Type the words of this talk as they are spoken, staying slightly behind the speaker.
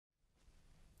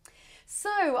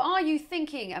So, are you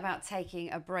thinking about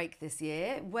taking a break this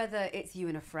year, whether it's you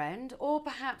and a friend or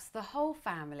perhaps the whole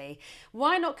family?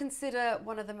 Why not consider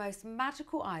one of the most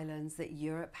magical islands that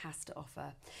Europe has to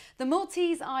offer? The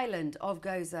Maltese island of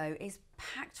Gozo is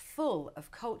packed full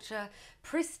of culture,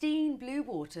 pristine blue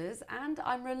waters, and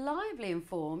I'm reliably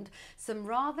informed, some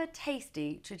rather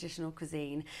tasty traditional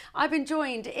cuisine. I've been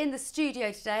joined in the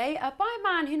studio today by a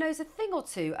man who knows a thing or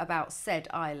two about said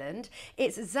island.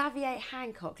 It's Xavier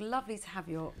Hancock. Lovely to have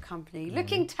your company.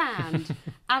 Looking tanned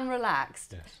and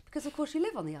relaxed. Yes. Because of course you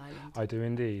live on the island. I do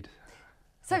indeed.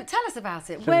 So tell us about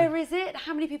it. Where is it?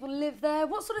 How many people live there?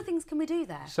 What sort of things can we do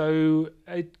there? So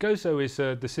Gozo is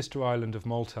the sister island of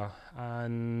Malta,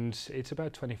 and it's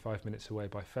about 25 minutes away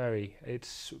by ferry.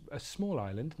 It's a small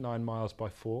island, 9 miles by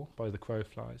 4 by the crow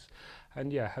flies,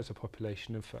 and yeah, has a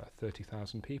population of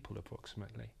 30,000 people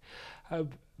approximately.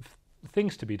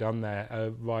 Things to be done there are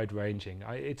wide-ranging.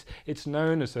 It's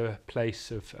known as a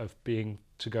place of being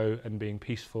to go and being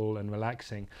peaceful and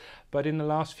relaxing, but in the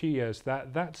last few years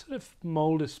that sort of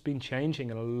mould has been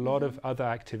changing, and a lot of other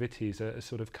activities are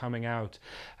sort of coming out.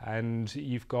 And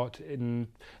you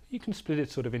can split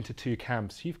it sort of into two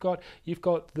camps. You've got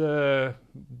the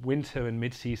winter and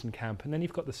mid-season camp, and then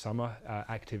you've got the summer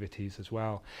activities as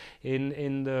well.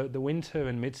 In the winter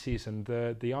and mid-season,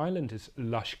 the island is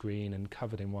lush green and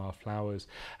covered in wildflowers,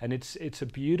 and it's a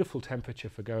beautiful temperature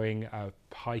for going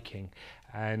hiking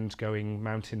and going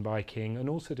mountain biking, and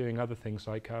also doing other things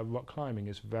like rock climbing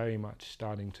is very much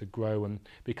starting to grow and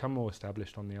become more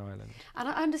established on the island. And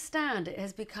I understand it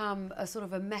has become a sort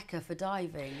of a mecca for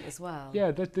diving as well.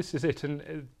 Yeah, this is it.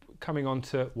 And coming on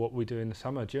to what we do in the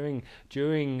summer, during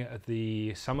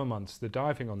the summer months, the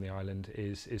diving on the island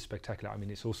is spectacular. I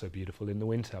mean, it's also beautiful in the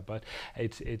winter, but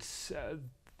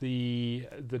the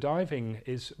diving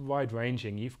is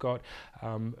wide-ranging. You've got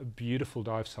beautiful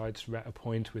dive sites, Retta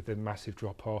Point with the massive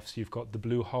drop-offs. You've got the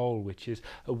Blue Hole, which is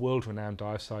a world-renowned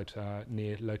dive site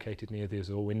located near the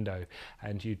Azure window,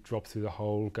 and you drop through the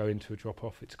hole, go into a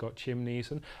drop-off. It's got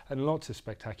chimneys and lots of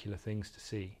spectacular things to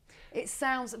see. It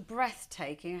sounds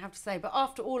breathtaking, I have to say, but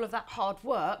after all of that hard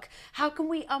work, how can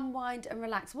we unwind and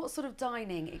relax? What sort of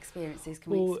dining experiences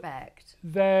can we expect?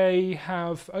 They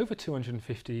have over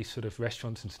 250 sort of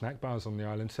restaurants and snack bars on the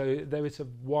island, so there is a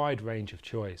wide range of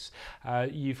choice.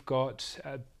 You've got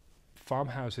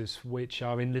farmhouses which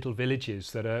are in little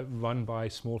villages that are run by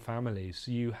small families.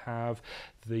 You have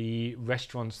the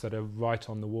restaurants that are right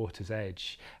on the water's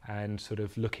edge and sort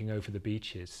of looking over the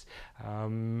beaches,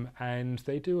 and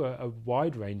they do a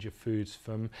wide range of foods,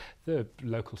 from the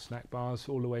local snack bars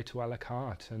all the way to a la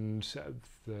carte, and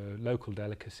the local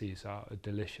delicacies are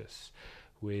delicious,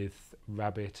 with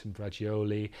rabbit and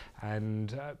bracioli,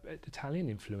 and Italian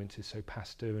influences, so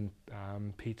pasta and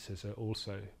pizzas are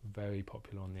also very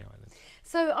popular on the island.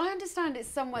 So I understand it's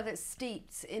somewhere that's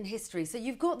steeped in history. So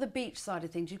you've got the beach side of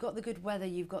things, you've got the good weather,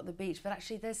 you've got the beach, but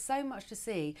actually there's so much to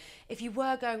see. If you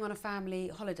were going on a family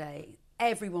holiday,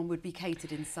 everyone would be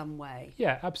catered in some way.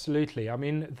 Yeah, absolutely. I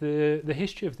mean, the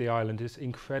history of the island is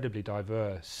incredibly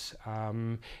diverse.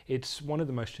 It's one of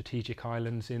the most strategic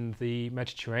islands in the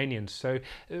Mediterranean. So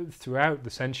throughout the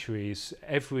centuries,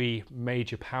 every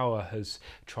major power has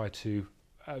tried to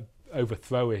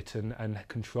overthrow it and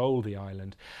control the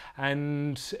island.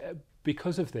 And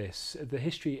because of this, the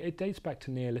history, it dates back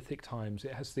to Neolithic times.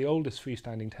 It has the oldest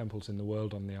freestanding temples in the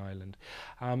world on the island.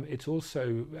 It's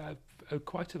also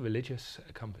quite a religious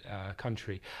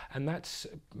country, and that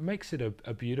makes it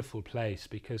a beautiful place,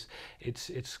 because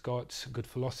it's got good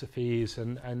philosophies,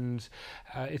 and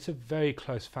it's a very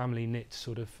close family knit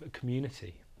sort of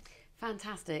community.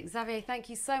 Fantastic. Xavier, thank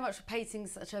you so much for painting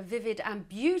such a vivid and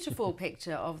beautiful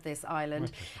picture of this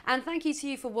island. And thank you to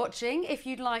you for watching. If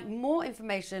you'd like more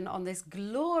information on this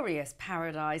glorious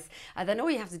paradise, then all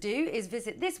you have to do is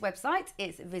visit this website.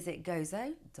 It's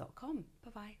visitgozo.com.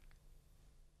 Bye-bye.